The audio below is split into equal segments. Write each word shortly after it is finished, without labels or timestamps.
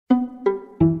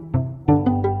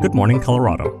Good morning,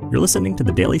 Colorado. You're listening to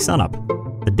the Daily Sun Up.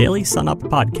 The Daily Sun Up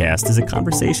podcast is a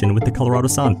conversation with the Colorado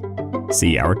Sun.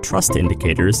 See our trust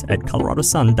indicators at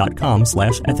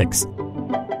coloradosun.com/ethics.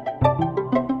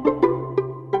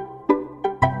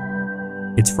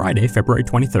 It's Friday, February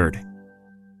 23rd.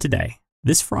 Today,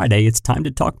 this Friday, it's time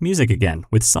to talk music again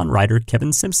with Sun writer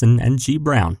Kevin Simpson and G.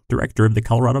 Brown, director of the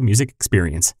Colorado Music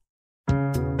Experience.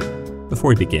 Before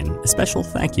we begin, a special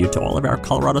thank you to all of our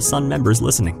Colorado Sun members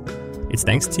listening. It's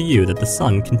thanks to you that the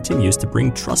Sun continues to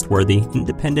bring trustworthy,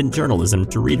 independent journalism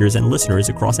to readers and listeners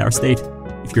across our state.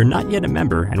 If you're not yet a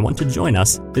member and want to join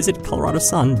us, visit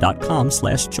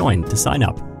coloradosun.com/join to sign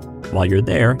up. While you're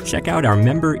there, check out our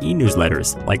member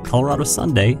e-newsletters like Colorado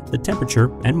Sunday, The Temperature,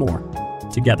 and more.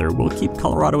 Together, we'll keep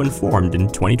Colorado informed in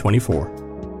 2024.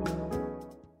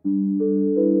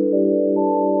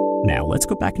 Now, let's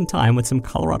go back in time with some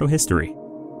Colorado history.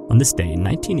 On this day in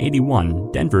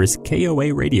 1981, Denver's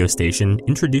KOA radio station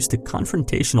introduced a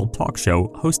confrontational talk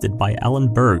show hosted by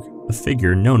Alan Berg, a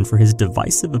figure known for his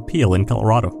divisive appeal in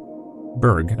Colorado.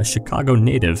 Berg, a Chicago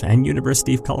native and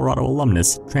University of Colorado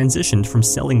alumnus, transitioned from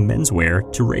selling menswear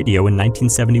to radio in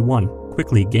 1971,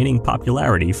 quickly gaining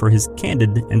popularity for his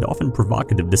candid and often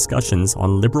provocative discussions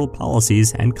on liberal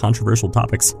policies and controversial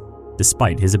topics.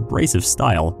 Despite his abrasive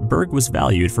style, Berg was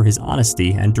valued for his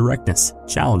honesty and directness,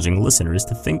 challenging listeners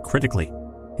to think critically.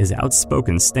 His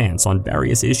outspoken stance on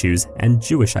various issues and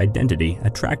Jewish identity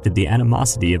attracted the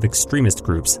animosity of extremist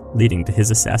groups, leading to his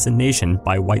assassination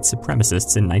by white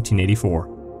supremacists in 1984.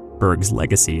 Berg's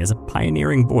legacy as a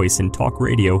pioneering voice in talk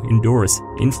radio endures,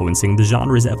 influencing the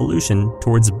genre's evolution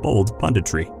towards bold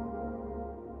punditry.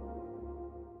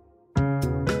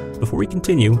 Before we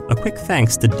continue, a quick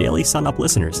thanks to Daily Sun Up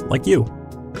listeners like you.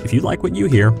 If you like what you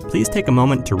hear, please take a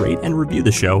moment to rate and review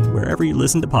the show wherever you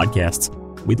listen to podcasts.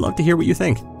 We'd love to hear what you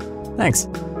think. Thanks.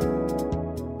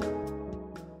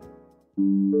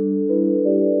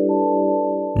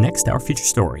 Next, our feature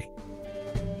story.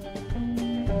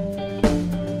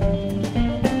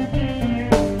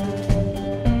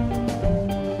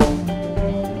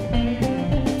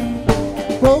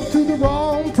 Spoke to the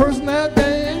wrong person that day.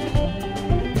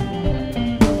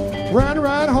 Ran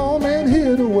right home and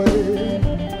hid away.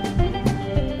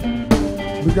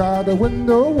 Look out the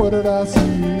window, what did I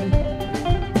see?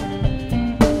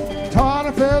 Taught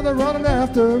a feather running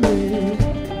after me.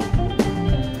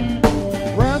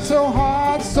 Ran so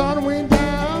hard, sun went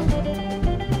down.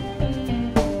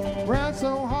 Ran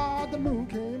so hard, the moon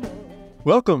came up.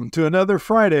 Welcome to another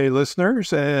Friday,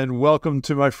 listeners, and welcome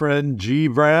to my friend G.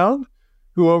 Brown,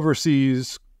 who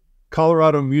oversees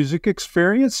Colorado Music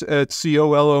Experience at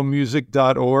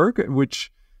colomusic.org,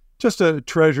 which just a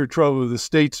treasure trove of the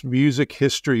state's music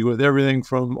history with everything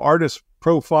from artist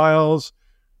profiles,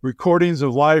 recordings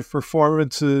of live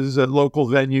performances at local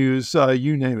venues,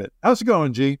 you name it. How's it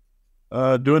going, G?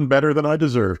 Doing better than I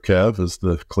deserve, Kev, as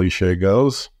the cliche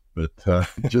goes, but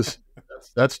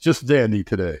that's just dandy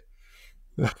today.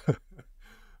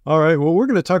 All right, well, we're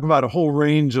going to talk about a whole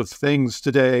range of things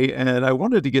today, and I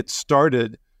wanted to get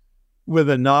started with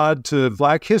a nod to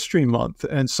Black History Month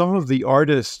and some of the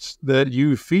artists that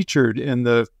you featured in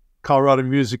the Colorado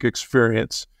Music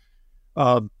Experience.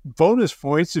 Bonus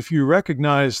points if you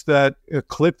recognize that a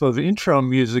clip of intro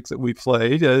music that we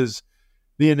played as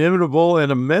the inimitable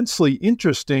and immensely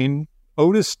interesting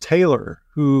Otis Taylor,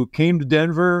 who came to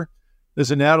Denver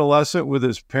as an adolescent with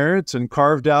his parents and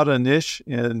carved out a niche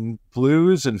in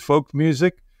blues and folk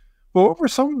music. But what were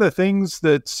some of the things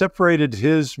that separated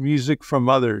his music from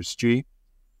others, G?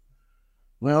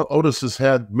 Well, Otis has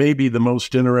had maybe the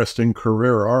most interesting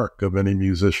career arc of any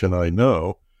musician I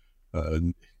know.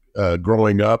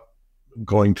 Growing up,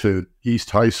 going to East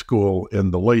High School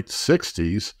in the late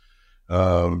 60s,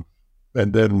 and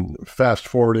then fast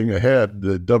forwarding ahead,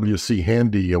 the W.C.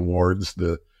 Handy Awards,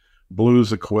 the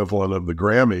blues equivalent of the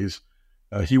Grammys,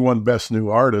 he won Best New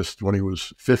Artist when he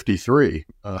was 53.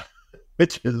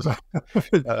 Which is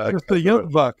just a young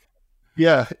buck.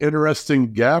 Yeah,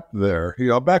 interesting gap there.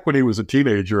 Back when he was a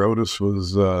teenager, Otis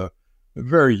was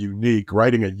very unique,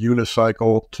 riding a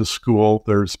unicycle to school.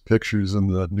 There's pictures in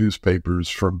the newspapers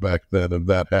from back then of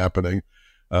that happening.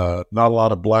 Not a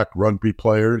lot of black rugby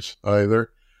players either.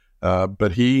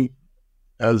 But he,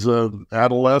 as an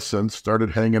adolescent, started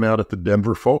hanging out at the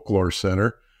Denver Folklore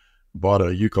Center, bought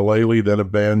a ukulele, then a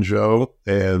banjo,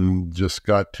 and just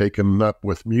got taken up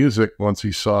with music once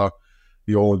he saw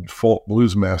the old folk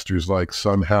blues masters like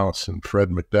Son House and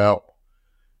Fred McDowell.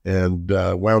 And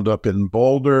wound up in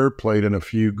Boulder, played in a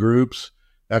few groups,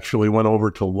 actually went over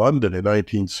to London in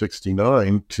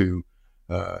 1969 to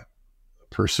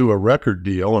pursue a record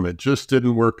deal, and it just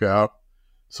didn't work out.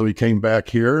 So he came back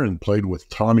here and played with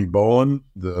Tommy Bolin,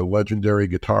 the legendary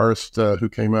guitarist who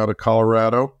came out of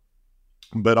Colorado,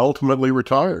 but ultimately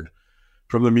retired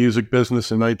from the music business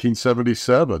in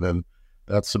 1977. And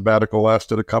that sabbatical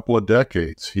lasted a couple of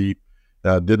decades. He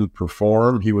didn't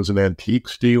perform. He was an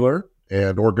antiques dealer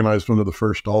and organized one of the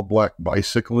first all-black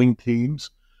bicycling teams.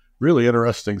 Really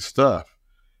interesting stuff.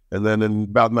 And then in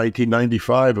about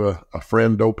 1995, a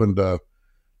friend opened a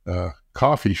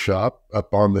coffee shop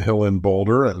up on the hill in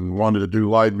Boulder and wanted to do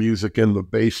live music in the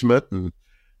basement and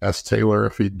asked Taylor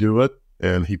if he'd do it.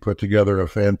 And he put together a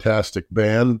fantastic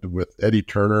band with Eddie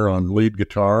Turner on lead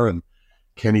guitar and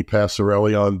Kenny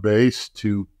Passarelli on bass,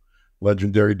 two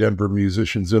legendary Denver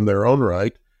musicians in their own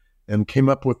right, and came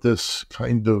up with this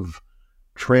kind of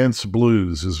trance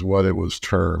blues is what it was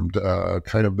termed,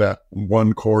 kind of that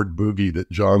one-chord boogie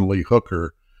that John Lee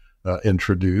Hooker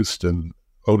introduced, and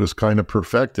Otis kind of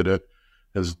perfected it,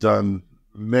 has done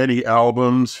many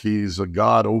albums. He's a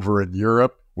god over in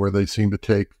Europe, where they seem to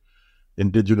take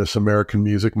indigenous American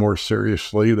music more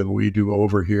seriously than we do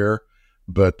over here,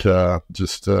 but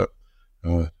just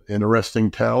interesting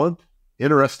talent,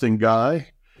 interesting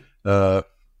guy,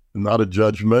 not a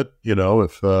judgment. You know,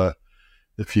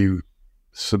 if you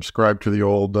subscribe to the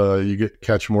old, you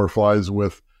catch more flies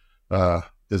with,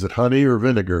 is it honey or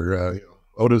vinegar?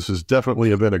 Otis is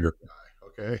definitely a vinegar guy.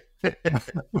 Okay.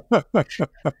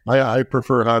 I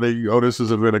prefer honey. Otis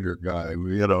is a vinegar guy,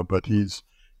 you know, but he's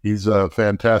a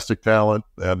fantastic talent,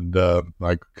 and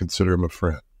I consider him a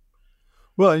friend.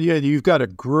 Well, yeah, you've got a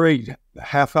great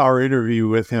half-hour interview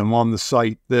with him on the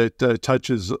site that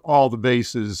touches all the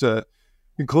bases,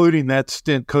 including that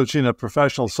stint coaching a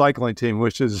professional cycling team,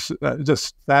 which is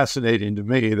just fascinating to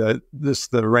me,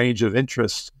 the range of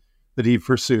interests that he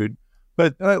pursued.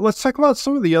 But let's talk about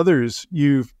some of the others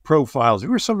you've profiled.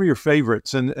 Who are some of your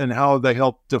favorites, and how they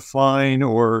help define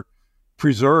or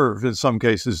preserve, in some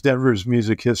cases, Denver's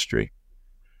music history?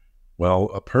 Well,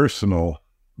 a personal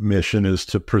mission is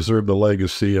to preserve the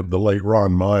legacy of the late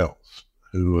Ron Miles,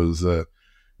 who was a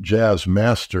jazz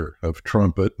master of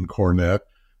trumpet and cornet,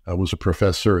 was a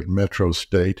professor at Metro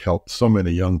State, helped so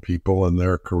many young people in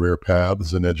their career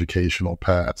paths and educational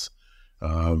paths.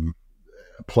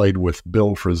 Played with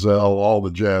Bill Frisell, all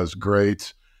the jazz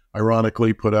greats.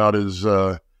 Ironically, put out his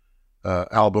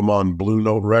album on Blue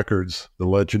Note Records, the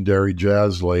legendary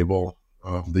jazz label,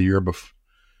 the year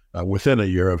within a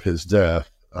year of his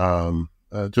death.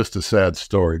 Just a sad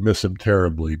story. Miss him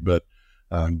terribly, but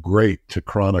great to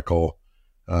chronicle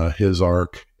his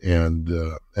arc and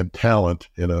talent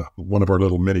in one of our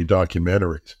little mini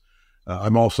documentaries.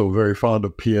 I'm also very fond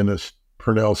of pianist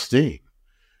Pernell Steen,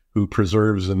 who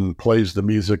preserves and plays the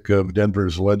music of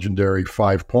Denver's legendary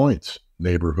 5 Points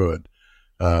neighborhood,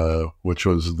 which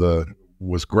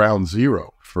was ground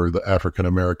zero for the African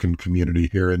American community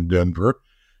here in Denver,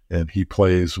 and he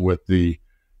plays with the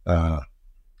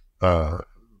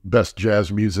best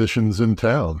jazz musicians in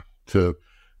town to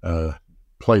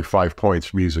play 5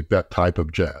 Points music, that type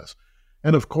of jazz.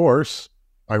 And of course,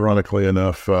 ironically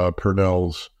enough,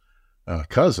 Pernell's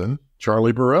cousin,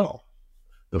 Charlie Burrell,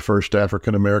 the first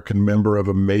African-American member of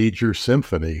a major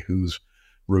symphony, who's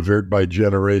revered by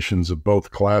generations of both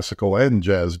classical and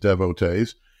jazz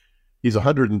devotees. He's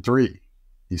 103.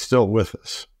 He's still with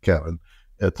us, Kevin.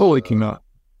 It's Holy cannot.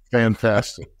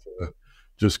 Fantastic to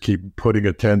just keep putting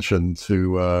attention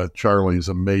to Charlie's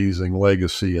amazing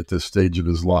legacy at this stage of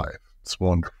his life. It's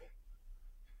wonderful.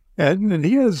 And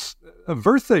he has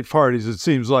birthday parties, it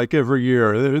seems like, every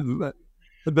year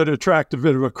that attract a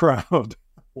bit of a crowd.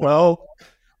 Well,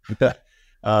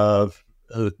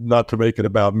 not to make it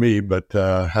about me, but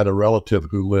had a relative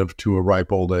who lived to a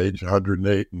ripe old age,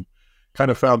 108, and kind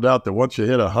of found out that once you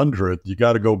hit 100, you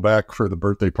got to go back for the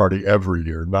birthday party every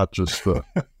year, not just the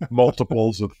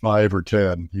multiples of 5 or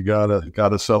 10. You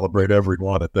gotta celebrate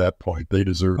everyone at that point. They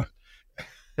deserve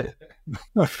it.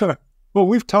 Well,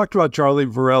 we've talked about Charlie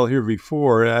Burrell here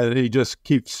before, and he just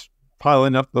keeps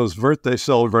piling up those birthday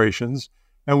celebrations.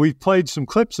 And we've played some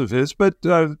clips of his, but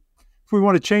if we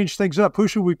want to change things up, who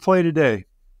should we play today?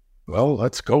 Well,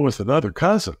 let's go with another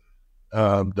cousin,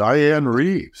 Diane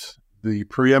Reeves, the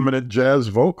preeminent jazz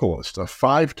vocalist, a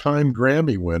 5-time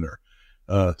Grammy winner.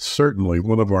 Certainly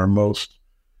one of our most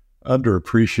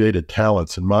underappreciated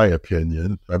talents, in my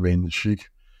opinion. I mean, she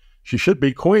should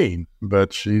be queen,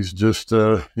 but she's just,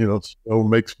 still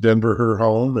makes Denver her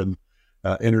home and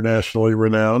internationally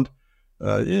renowned.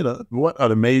 What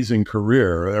an amazing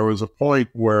career. There was a point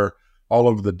where all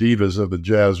of the divas of the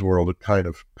jazz world had kind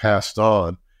of passed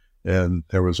on, and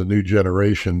there was a new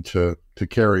generation to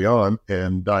carry on,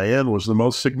 and Diane was the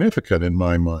most significant in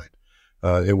my mind.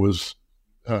 It was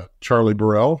Charlie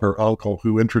Burrell, her uncle,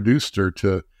 who introduced her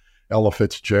to Ella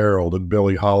Fitzgerald and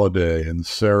Billie Holiday and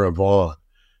Sarah Vaughan.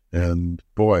 And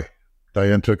boy,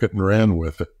 Diane took it and ran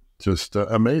with it. Just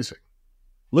amazing.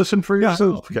 Listen for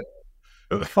yourself. Yeah.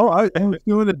 Oh, I was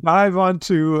doing a dive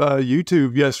onto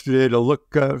YouTube yesterday to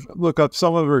look up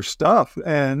some of her stuff,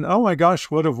 and oh my gosh,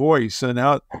 what a voice and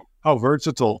how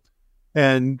versatile.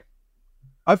 And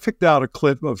I picked out a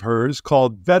clip of hers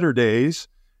called "Better Days,"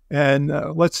 and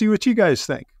let's see what you guys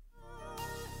think.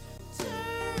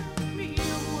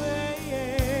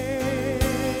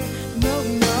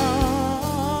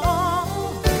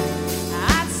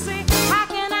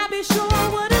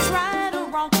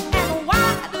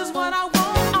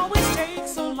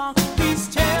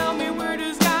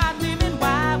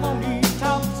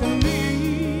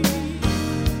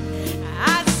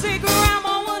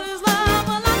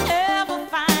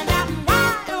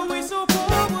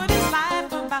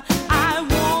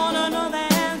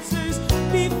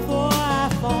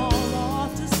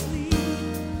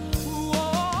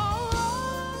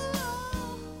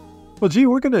 Well, gee,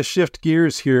 we're going to shift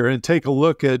gears here and take a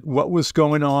look at what was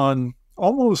going on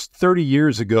almost 30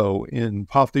 years ago in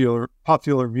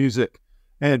popular music.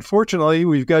 And fortunately,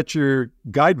 we've got your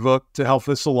guidebook to help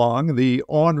us along. The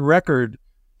On Record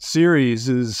series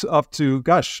is up to,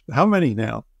 gosh, how many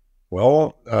now?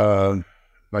 Well,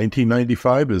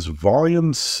 1995 is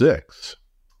volume 6,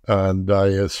 and I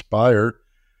aspire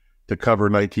to cover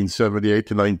 1978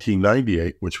 to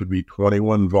 1998, which would be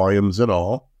 21 volumes in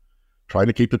all. Trying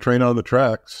to keep the train on the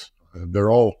tracks. They're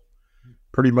all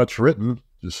pretty much written.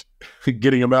 Just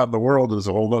getting them out in the world is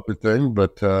a whole other thing.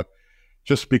 But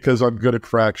just because I'm good at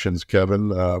fractions, Kevin,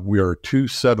 we are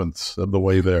 2/7 of the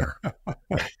way there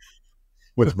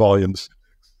with volumes.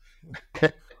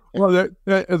 Well,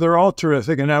 they're all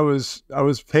terrific. And I was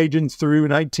paging through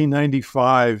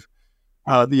 1995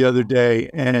 the other day,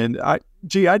 and I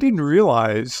didn't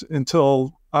realize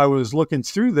until I was looking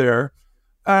through there.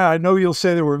 I know you'll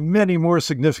say there were many more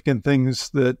significant things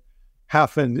that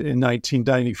happened in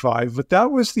 1995, but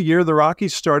that was the year the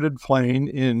Rockies started playing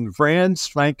in brand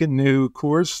spanking new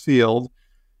Coors Field.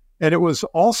 And it was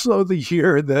also the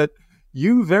year that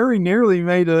you very nearly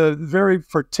made a very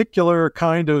particular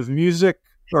kind of music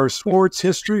or sports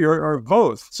history or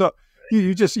both. So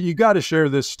you got to share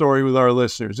this story with our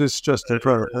listeners. It's just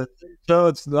incredible. No,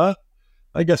 it's not.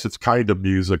 I guess it's kind of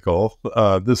musical.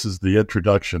 This is the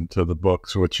introduction to the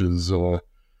books, which is the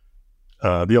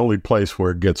only place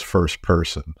where it gets first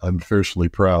person. I'm fiercely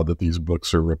proud that these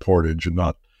books are reportage and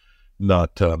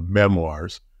not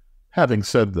memoirs. Having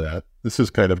said that, this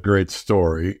is kind of great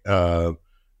story.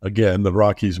 Again, the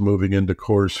Rockies moving into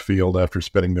Coors Field after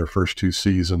spending their first 2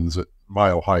 seasons at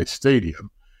Mile High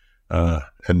Stadium.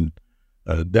 And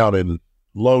down in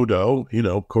Lodo,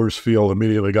 Coors Field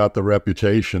immediately got the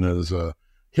reputation as a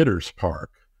hitter's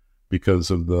park because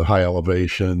of the high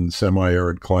elevation,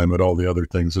 semi-arid climate, all the other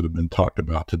things that have been talked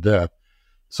about to death.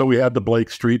 So we had the Blake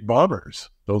Street Bombers,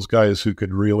 those guys who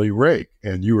could really rake.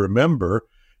 And you remember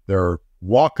their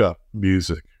walk-up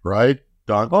music, right?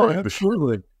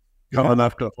 Absolutely. Coming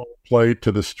up to home plate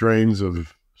to the strains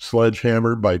of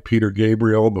Sledgehammer by Peter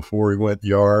Gabriel before he went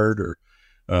yard, or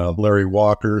Larry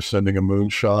Walker sending a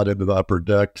moonshot into the upper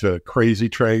deck to Crazy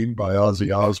Train by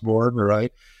Ozzy Osbourne,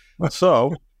 right?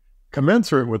 So,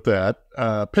 commensurate with that,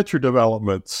 pitcher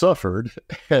development suffered,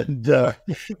 and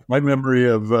my memory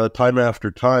of time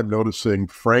after time noticing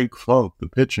Frank Funk, the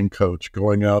pitching coach,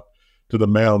 going out to the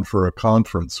mound for a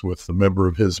conference with a member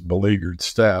of his beleaguered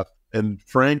staff, and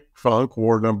Frank Funk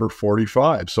wore number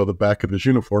 45, so the back of his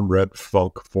uniform read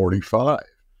Funk 45.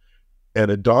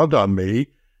 And it dawned on me,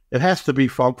 it has to be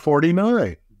Funk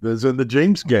 49. As in the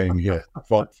James Gang hit,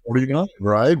 Funk 49,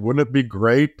 right? Wouldn't it be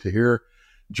great to hear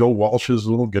Joe Walsh's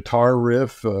little guitar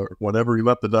riff whenever he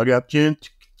left the dugout?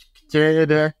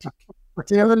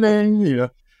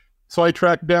 So I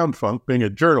tracked down Funk, being a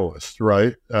journalist,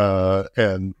 right?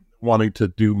 And wanting to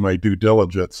do my due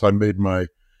diligence. I made my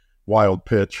wild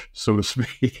pitch, so to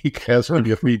speak, asking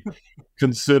if he'd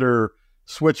consider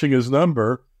switching his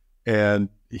number. And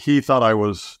he thought I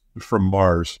was from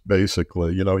Mars,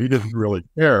 basically. He didn't really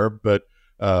care, but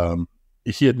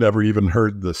he had never even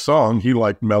heard the song. He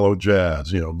liked mellow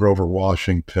jazz, Grover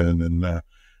Washington and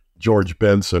George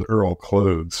Benson, Earl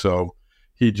Klugh. So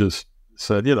he just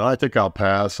said, I think I'll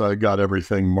pass. I got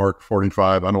everything marked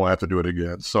 45. I don't have to do it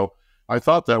again. So I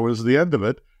thought that was the end of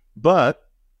it. But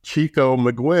Chico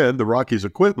McGuinn, the Rockies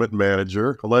equipment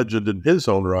manager, a legend in his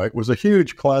own right, was a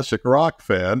huge classic rock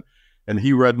fan. And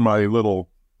he read my little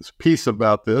piece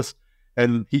about this.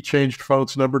 and he changed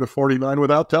Phone's number to 49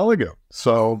 without telling him.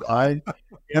 So I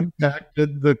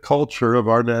impacted the culture of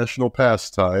our national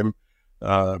pastime.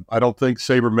 I don't think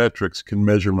sabermetrics can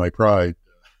measure my pride,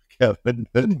 Kevin.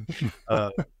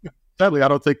 Sadly, I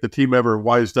don't think the team ever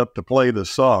wised up to play the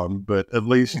song, but at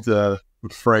least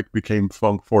Frank became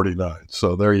Funk 49.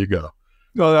 So there you go.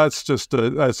 Well,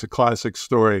 that's a classic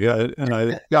story.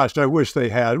 Gosh, I wish they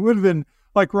had. It would have been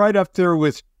like right up there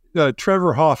with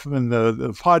Trevor Hoffman,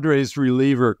 the Padres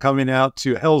reliever, coming out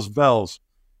to Hell's Bells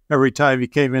every time he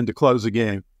came in to close a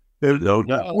game. It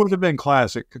would have been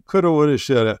classic. Coulda, woulda,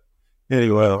 shoulda.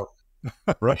 Anyway,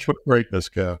 rush with greatness,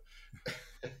 Kev.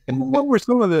 What were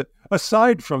some of the,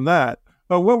 aside from that,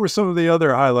 what were some of the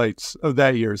other highlights of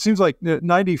that year? It seems like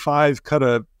 95 cut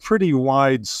a pretty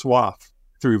wide swath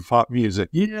through pop music.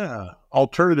 Yeah.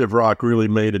 Alternative rock really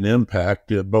made an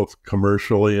impact, both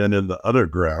commercially and in the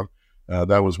underground.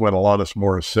 That was when Alanis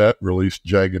Morissette released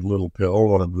Jagged Little Pill,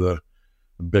 one of the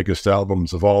biggest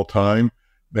albums of all time.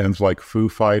 Bands like Foo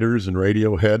Fighters and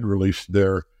Radiohead released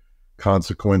their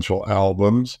consequential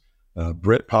albums.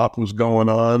 Britpop was going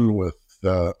on with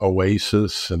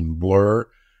Oasis and Blur,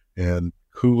 and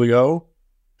Coolio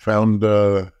found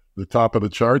the top of the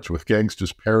charts with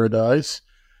Gangsta's Paradise.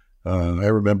 I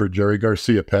remember Jerry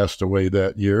Garcia passed away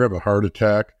that year of a heart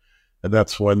attack, and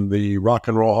that's when the Rock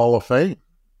and Roll Hall of Fame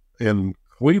in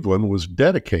Cleveland was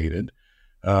dedicated.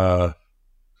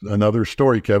 Another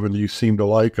story, Kevin, you seem to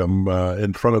like them,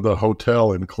 in front of the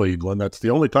hotel in Cleveland. That's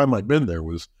the only time I'd been there,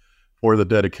 was for the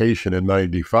dedication in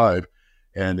 95.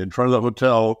 And in front of the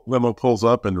hotel, limo pulls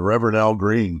up and Reverend Al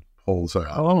Green pulls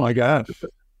out. Oh, my gosh.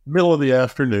 Middle of the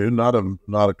afternoon, not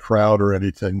a crowd or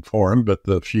anything for him, but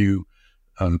the few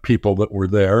people that were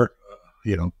there,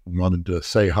 wanted to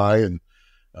say hi and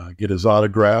get his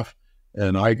autograph.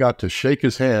 And I got to shake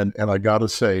his hand, and I got to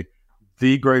say,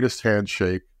 the greatest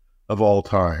handshake of all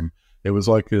time. It was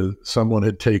like someone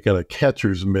had taken a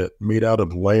catcher's mitt made out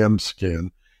of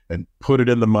lambskin and put it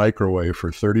in the microwave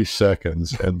for 30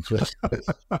 seconds, and just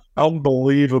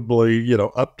unbelievably,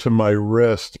 up to my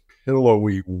wrist,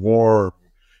 pillowy, warm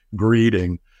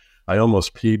greeting. I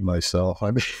almost peed myself.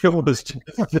 I mean, it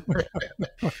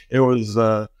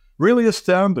was really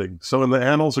astounding. So in the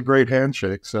annals of great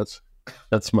handshakes,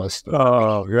 that's my stuff.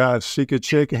 Oh, gosh, he could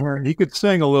shake a hand. He could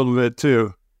sing a little bit,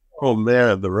 too. Oh,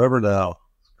 man, the Reverend Al.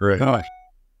 Great. Oh.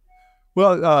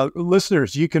 Well,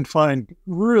 listeners, you can find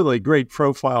really great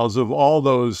profiles of all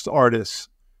those artists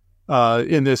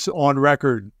in this On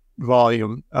Record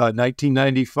volume,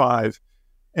 1995.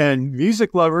 And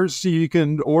music lovers, you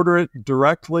can order it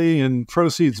directly, and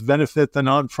proceeds benefit the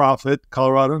nonprofit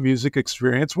Colorado Music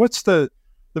Experience. What's the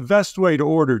best way to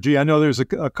order? Gee, I know there's a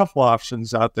couple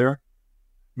options out there.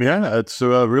 Yeah, it's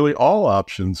really all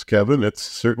options, Kevin. It's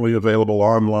certainly available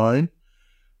online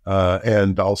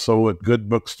and also at good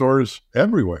bookstores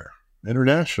everywhere,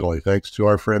 internationally, thanks to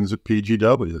our friends at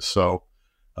PGW. So,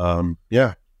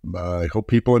 I hope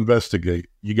people investigate.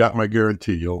 You got my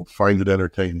guarantee. You'll find it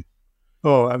entertaining.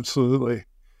 Oh, absolutely.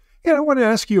 Yeah, I want to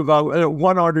ask you about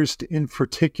one artist in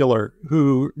particular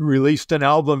who released an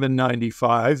album in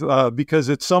 95, because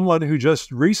it's someone who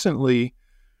just recently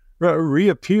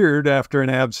reappeared after an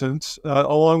absence,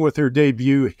 along with her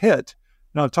debut hit.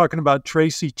 Now, I'm talking about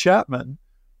Tracy Chapman,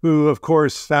 who, of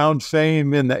course, found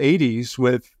fame in the 80s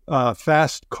with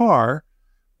Fast Car,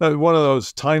 one of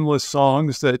those timeless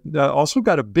songs that also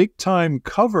got a big-time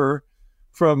cover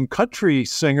from country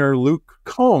singer Luke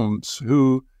Combs,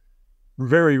 who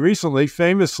very recently,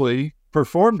 famously,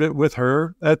 performed it with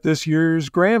her at this year's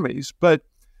Grammys. But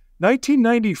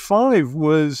 1995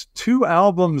 was 2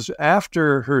 albums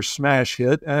after her smash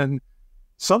hit, and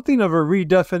something of a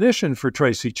redefinition for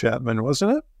Tracy Chapman,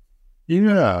 wasn't it?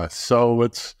 Yeah, so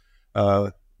it's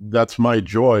that's my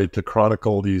joy to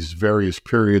chronicle these various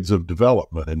periods of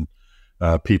development in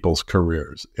people's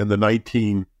careers. In the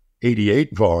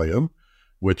 1988 volume,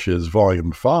 which is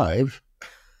volume 5,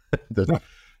 that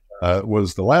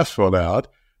was the last one out,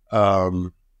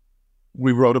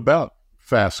 we wrote about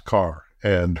Fast Car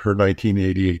and her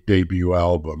 1988 debut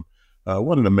album.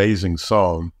 What an amazing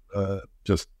song,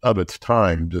 just of its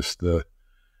time, just the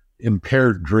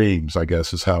impaired dreams, I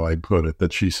guess is how I'd put it,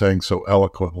 that she sang so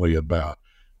eloquently about.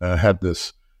 Had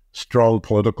this strong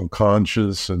political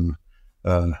conscience and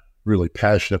really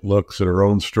passionate looks at her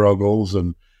own struggles,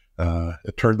 and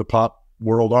it turned the pop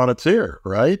world on its ear,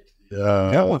 right?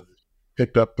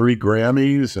 Picked up 3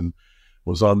 Grammys and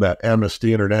was on that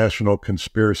Amnesty International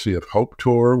Conspiracy of Hope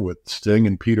tour with Sting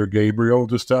and Peter Gabriel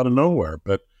just out of nowhere.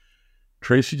 But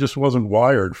Tracy just wasn't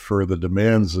wired for the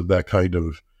demands of that kind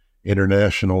of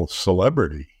international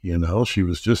celebrity. She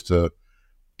was just a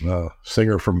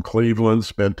singer from Cleveland,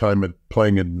 spent time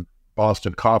playing in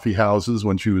Boston coffee houses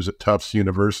when she was at Tufts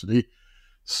University.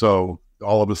 So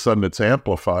all of a sudden it's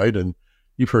amplified, and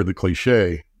you've heard the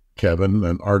cliche, Kevin,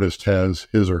 an artist has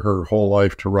his or her whole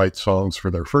life to write songs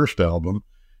for their first album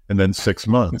and then 6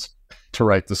 months to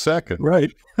write the second.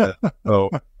 Right. So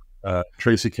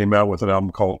Tracy came out with an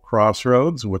album called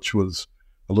Crossroads, which was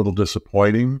a little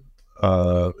disappointing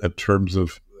in terms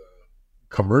of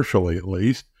commercially, at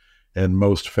least. And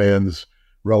most fans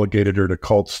relegated her to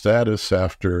cult status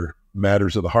after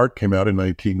Matters of the Heart came out in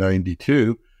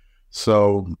 1992.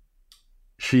 So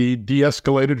she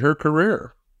de-escalated her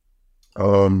career,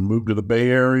 moved to the Bay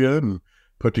Area and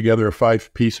put together a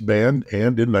 5-piece band,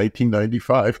 and in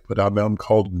 1995 put out an album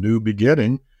called New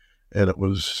Beginning, and it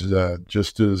was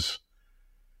just as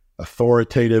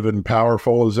authoritative and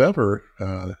powerful as ever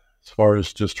as far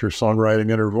as just her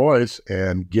songwriting and her voice.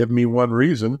 And Give Me One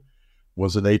Reason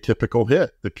was an atypical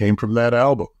hit that came from that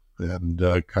album, and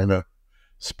kind of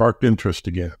sparked interest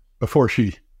again before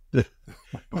she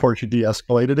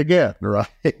de-escalated again, right?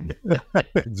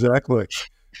 Exactly.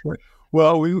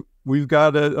 Well, we've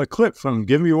got a clip from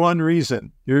Give Me One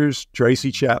Reason. Here's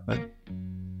Tracy Chapman.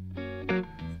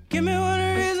 Give me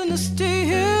one reason to stay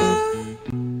here,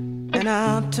 and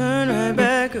I'll turn right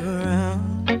back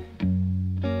around.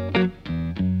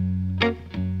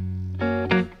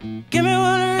 Give me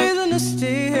one reason to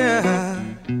stay here,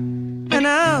 and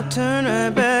I'll turn right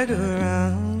back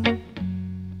around.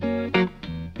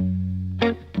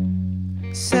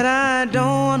 Said I don't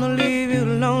want to leave you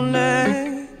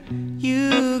lonely.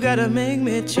 You gotta make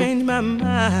me change my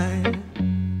mind.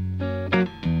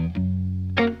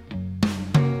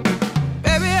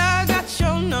 Baby, I got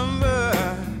your number.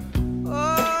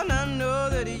 Oh, and I know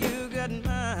that you got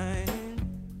mine.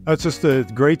 That's just a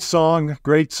great song,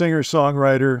 great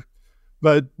singer-songwriter.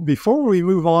 But before we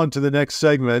move on to the next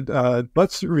segment,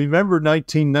 let's remember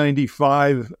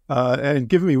 1995 and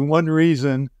give me one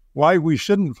reason why we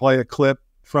shouldn't play a clip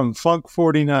from Funk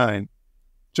 49,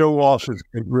 Joe Walsh's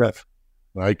big riff.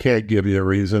 I can't give you a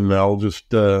reason. I'll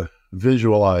just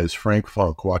visualize Frank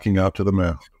Funk walking out to the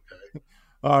mound.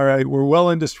 All right, we're well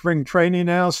into spring training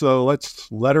now, so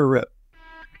let's let her rip.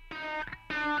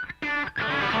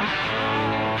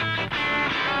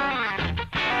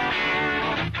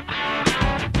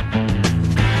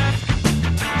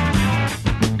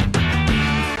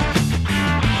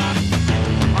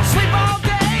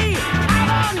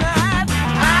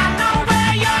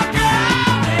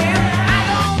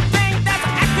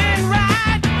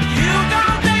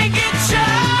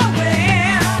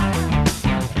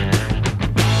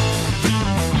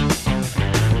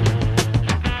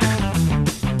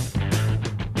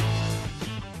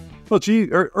 Well, gee,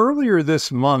 earlier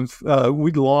this month,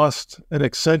 we lost an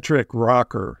eccentric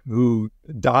rocker who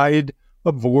died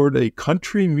aboard a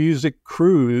country music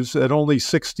cruise at only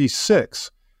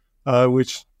 66,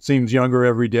 which seems younger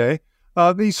every day.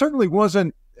 He certainly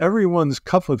wasn't everyone's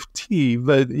cup of tea,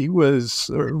 but he was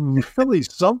really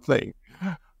something.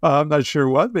 I'm not sure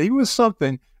what, but he was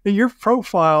something. And your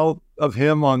profile of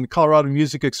him on Colorado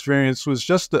Music Experience was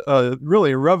just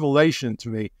really a revelation to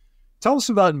me. Tell us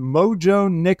about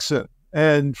Mojo Nixon,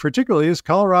 and particularly his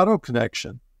Colorado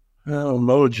connection. Well,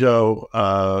 Mojo,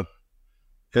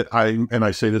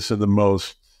 I say this in the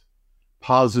most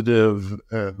positive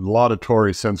and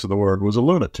laudatory sense of the word, was a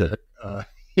lunatic.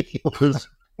 He was,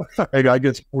 I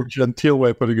guess, more genteel way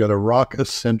of putting it, a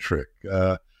rock-eccentric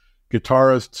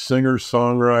guitarist, singer,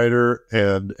 songwriter,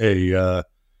 and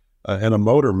a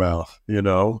motor mouth. You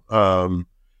know.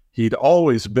 He'd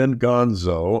always been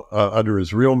Gonzo under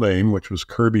his real name, which was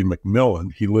Kirby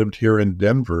McMillan. He lived here in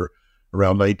Denver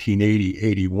around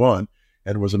 1980-81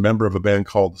 and was a member of a band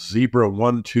called Zebra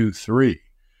 123.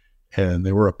 And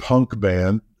they were a punk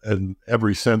band in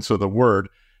every sense of the word.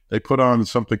 They put on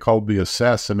something called the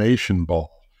Assassination Ball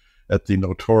at the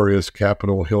notorious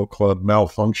Capitol Hill Club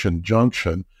Malfunction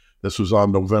Junction. This was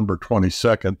on November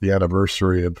 22nd, the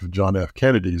anniversary of John F.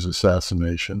 Kennedy's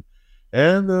assassination.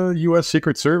 And the U.S.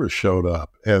 Secret Service showed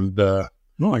up and oh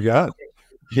my God,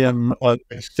 him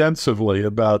extensively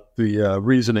about the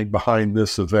reasoning behind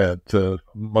this event.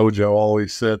 Mojo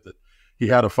always said that he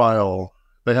had a file.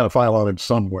 They had a file on him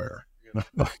somewhere, you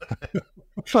know,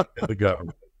 in the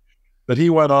government. But he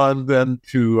went on then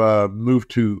to move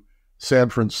to San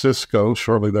Francisco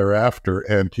shortly thereafter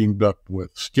and teamed up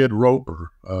with Skid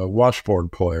Roper, a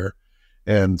washboard player,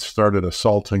 and started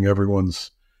assaulting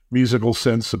everyone's musical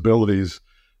sensibilities.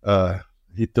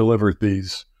 He delivered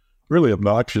these really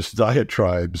obnoxious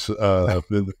diatribes in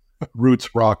the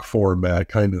roots rock format,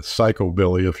 kind of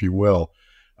psychobilly, if you will.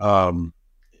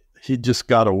 He just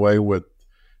got away with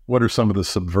what are some of the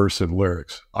subversive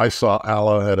lyrics? I saw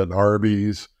Allah at an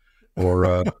Arby's,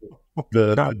 or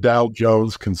the Dow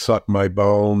Jones can suck my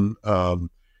bone.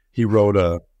 He wrote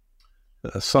a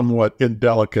somewhat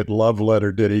indelicate love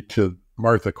letter ditty to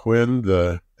Martha Quinn,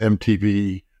 the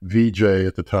MTV VJ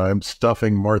at the time,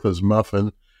 stuffing Martha's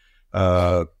muffin.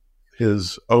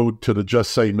 His ode to the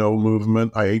Just Say No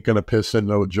movement, I ain't gonna piss in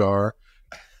no jar.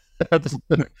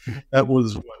 That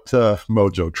was what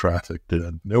Mojo Traffic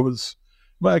did. It was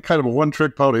kind of a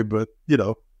one-trick pony, but,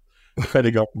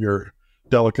 depending on your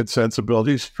delicate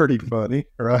sensibilities, pretty funny,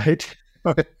 right?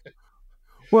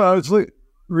 Well, I was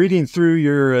reading through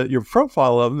your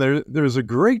profile of him. There's a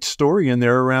great story in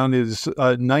there around his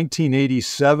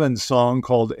 1987 song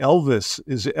called "Elvis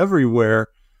is Everywhere,"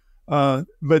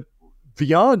 but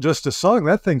beyond just a song,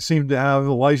 that thing seemed to have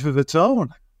a life of its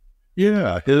own.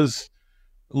 Yeah, his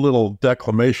little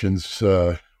declamations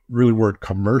really weren't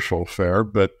commercial fare,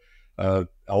 but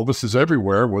 "Elvis is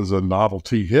Everywhere" was a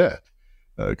novelty hit,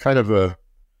 kind of a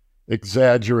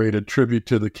exaggerated tribute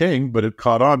to the king, but it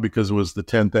caught on because it was the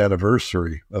 10th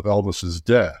anniversary of Elvis's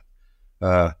death.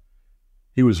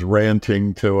 He was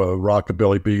ranting to a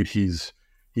rockabilly beat. He's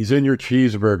in your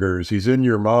cheeseburgers. He's in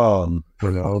your mom.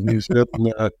 He's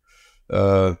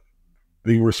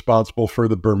being responsible for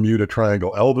the Bermuda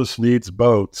Triangle. Elvis needs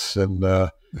boats, and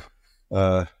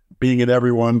being in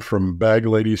everyone from bag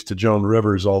ladies to Joan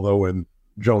Rivers, although in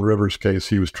Joan Rivers' case,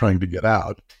 he was trying to get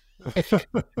out.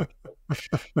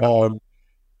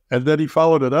 And then he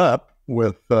followed it up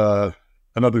with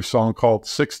another song called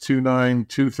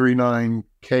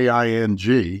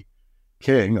 629-239-KING,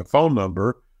 King, a phone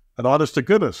number, an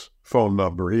honest-to-goodness phone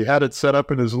number. He had it set up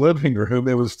in his living room.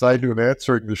 It was tied to an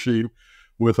answering machine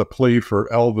with a plea for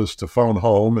Elvis to phone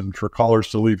home and for callers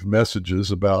to leave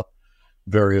messages about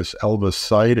various Elvis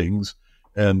sightings.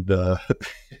 And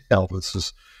Elvis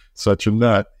is such a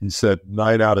nut. He said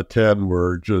 9 out of 10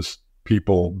 were just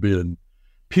people being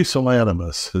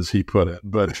pusillanimous, as he put it.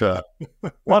 But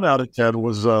 1 out of 10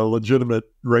 was a legitimate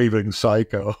raving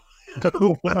psycho.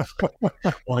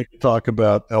 Like to talk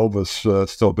about Elvis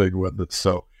still being with us.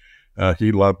 So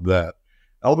he loved that.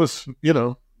 Elvis,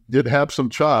 did have some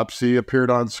chops. He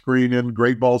appeared on screen in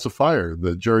Great Balls of Fire,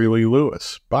 the Jerry Lee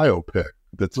Lewis biopic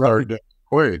that starred Dennis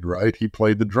Quaid, right? He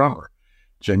played the drummer,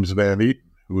 James Van Eaton,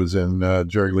 who was in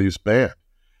Jerry Lee's band.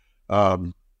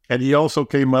 And he also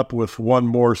came up with one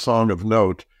more song of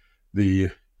note, the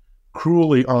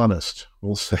Cruelly Honest,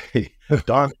 we'll say,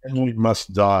 Don Henley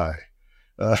Must Die.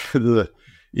 The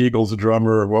Eagles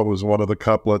drummer, what was one of the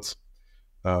couplets?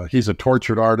 He's a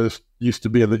tortured artist, used to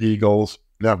be in the Eagles,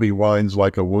 now he whines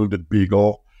like a wounded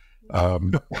beagle.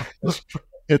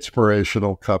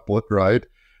 Inspirational couplet, right?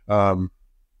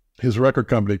 His record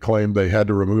company claimed they had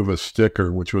to remove a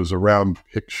sticker, which was a round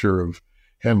picture of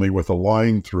Henley with a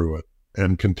line through it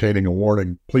and containing a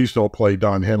warning, please don't play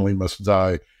Don Henley Must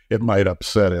Die. It might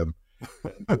upset him.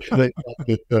 I'm sure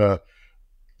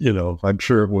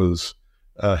it was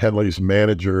Henley's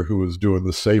manager who was doing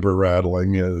the saber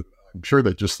rattling. I'm sure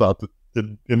they just thought that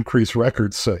it'd increase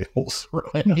record sales,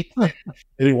 right? And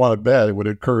he wanted that. It would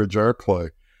encourage our play.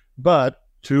 But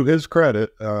to his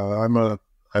credit, I'm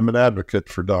an advocate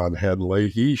for Don Henley.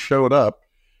 He showed up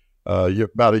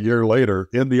about a year later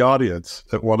in the audience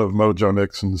at one of Mojo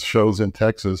Nixon's shows in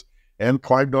Texas and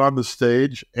climbed on the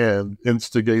stage and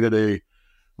instigated a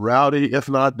rowdy, if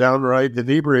not downright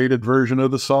inebriated version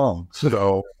of the song.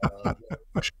 So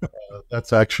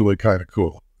that's actually kind of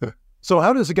cool. So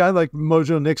how does a guy like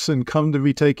Mojo Nixon come to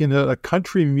be taking a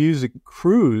country music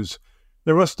cruise?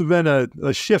 There must have been a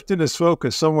shift in his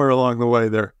focus somewhere along the way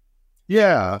there.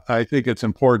 Yeah, I think it's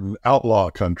important.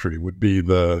 Outlaw country would be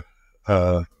the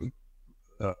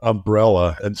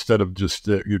umbrella instead of just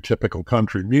your typical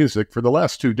country music. For the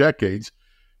last 2 decades,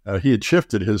 he had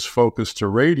shifted his focus to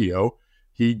radio.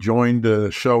 He joined a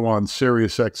show on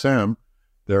Sirius XM,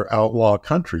 their Outlaw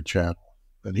Country channel.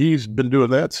 And he's been doing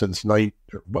that since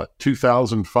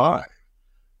 2005.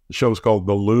 The show's called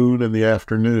The Loon in the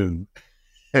Afternoon.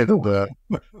 And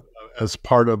as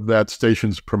part of that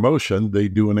station's promotion, they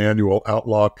do an annual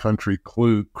Outlaw Country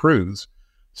Cruise,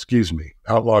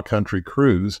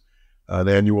 an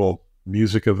annual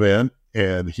music event.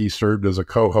 And he served as a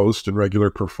co-host and regular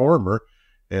performer.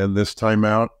 And this time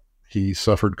out, he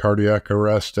suffered cardiac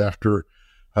arrest after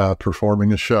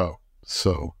performing a show.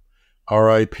 So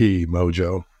R.I.P.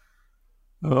 Mojo.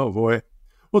 Oh, boy.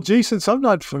 Well, gee, since I'm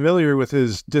not familiar with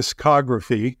his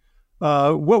discography,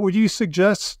 what would you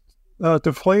suggest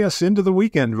to play us into the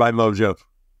weekend by Mojo?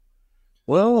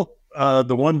 Well,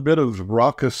 the one bit of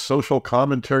raucous social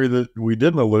commentary that we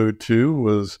didn't allude to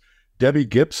was Debbie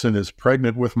Gibson is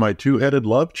pregnant with my 2-headed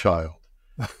love child.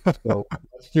 So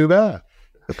let's do that.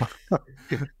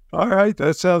 All right,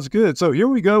 that sounds good. So here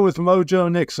we go with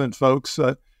Mojo Nixon, folks.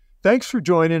 Thanks for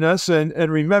joining us.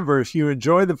 And remember, if you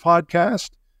enjoy the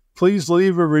podcast, please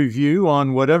leave a review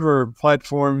on whatever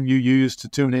platform you use to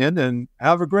tune in, and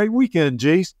have a great weekend,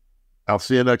 G. I'll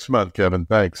see you next month, Kevin.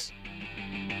 Thanks.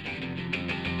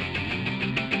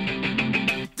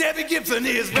 Debbie Gibson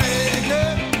is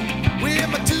pregnant with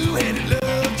my two-headed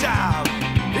love child.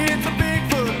 It's a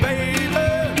Bigfoot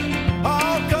baby,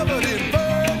 all covered in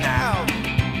fur now.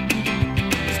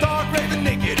 Stark raving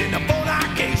naked in a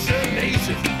fornication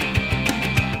nation.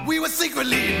 We were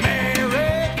secretly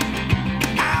married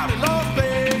out in Las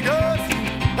Vegas.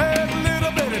 Had a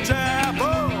little bit of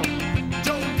chapel.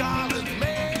 Joe Collins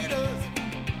made us.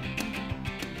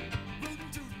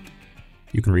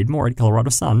 You can read more at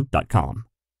coloradosun.com.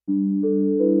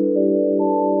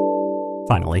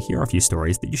 Finally, here are a few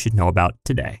stories that you should know about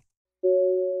today.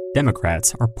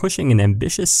 Democrats are pushing an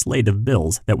ambitious slate of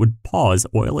bills that would pause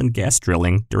oil and gas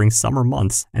drilling during summer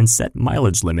months and set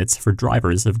mileage limits for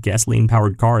drivers of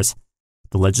gasoline-powered cars.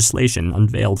 The legislation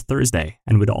unveiled Thursday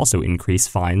and would also increase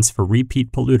fines for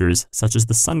repeat polluters such as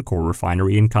the Suncor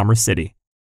refinery in Commerce City.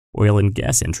 Oil and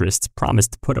gas interests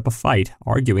promised to put up a fight,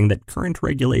 arguing that current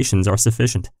regulations are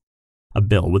sufficient. A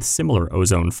bill with similar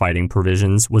ozone-fighting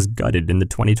provisions was gutted in the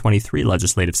 2023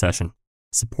 legislative session.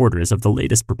 Supporters of the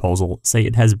latest proposal say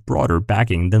it has broader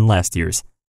backing than last year's.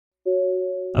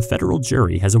 A federal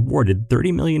jury has awarded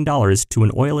 $30 million to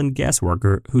an oil and gas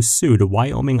worker who sued a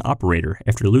Wyoming operator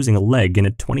after losing a leg in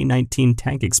a 2019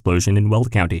 tank explosion in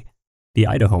Weld County. The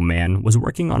Idaho man was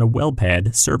working on a well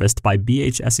pad serviced by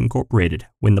BHS Incorporated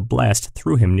when the blast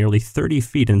threw him nearly 30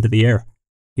 feet into the air.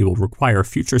 He will require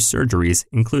future surgeries,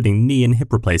 including knee and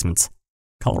hip replacements.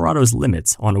 Colorado's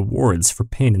limits on awards for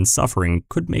pain and suffering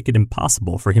could make it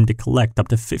impossible for him to collect up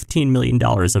to $15 million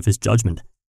of his judgment.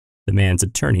 The man's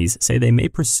attorneys say they may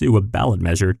pursue a ballot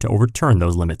measure to overturn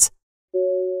those limits.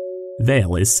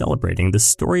 Vail is celebrating the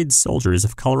storied soldiers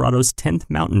of Colorado's 10th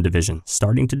Mountain Division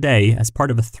starting today as part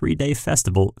of a 3-day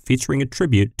festival featuring a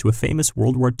tribute to a famous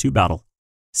World War II battle.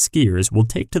 Skiers will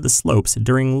take to the slopes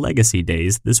during Legacy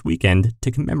Days this weekend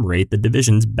to commemorate the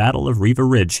division's Battle of Riva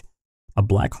Ridge. A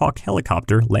Black Hawk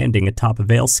helicopter landing atop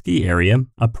Vail ski area,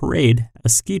 a parade, a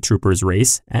ski troopers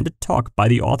race, and a talk by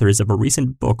the authors of a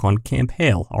recent book on Camp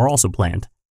Hale are also planned.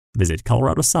 Visit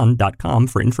coloradosun.com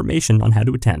for information on how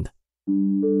to attend.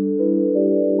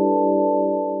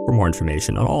 For more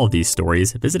information on all of these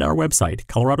stories, visit our website,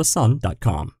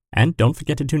 coloradosun.com. And don't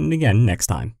forget to tune in again next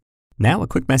time. Now, a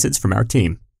quick message from our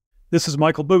team. This is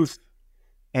Michael Booth.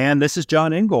 And this is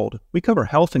John Ingold. We cover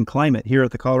health and climate here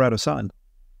at the Colorado Sun.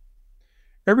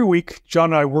 Every week, John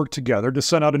and I work together to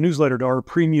send out a newsletter to our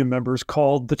premium members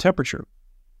called The Temperature.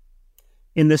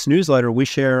 In this newsletter, we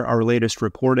share our latest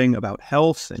reporting about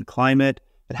health and climate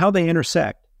and how they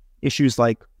intersect. Issues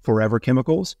like forever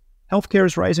chemicals,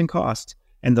 healthcare's rising costs,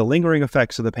 and the lingering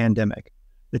effects of the pandemic.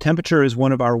 The Temperature is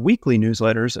one of our weekly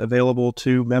newsletters available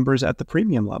to members at the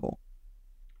premium level.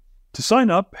 To sign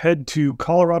up, head to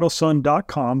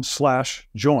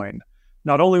coloradosun.com/join.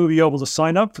 Not only will you be able to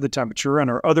sign up for The Temperature and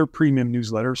our other premium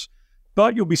newsletters,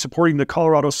 but you'll be supporting the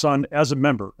Colorado Sun as a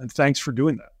member, and thanks for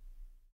doing that.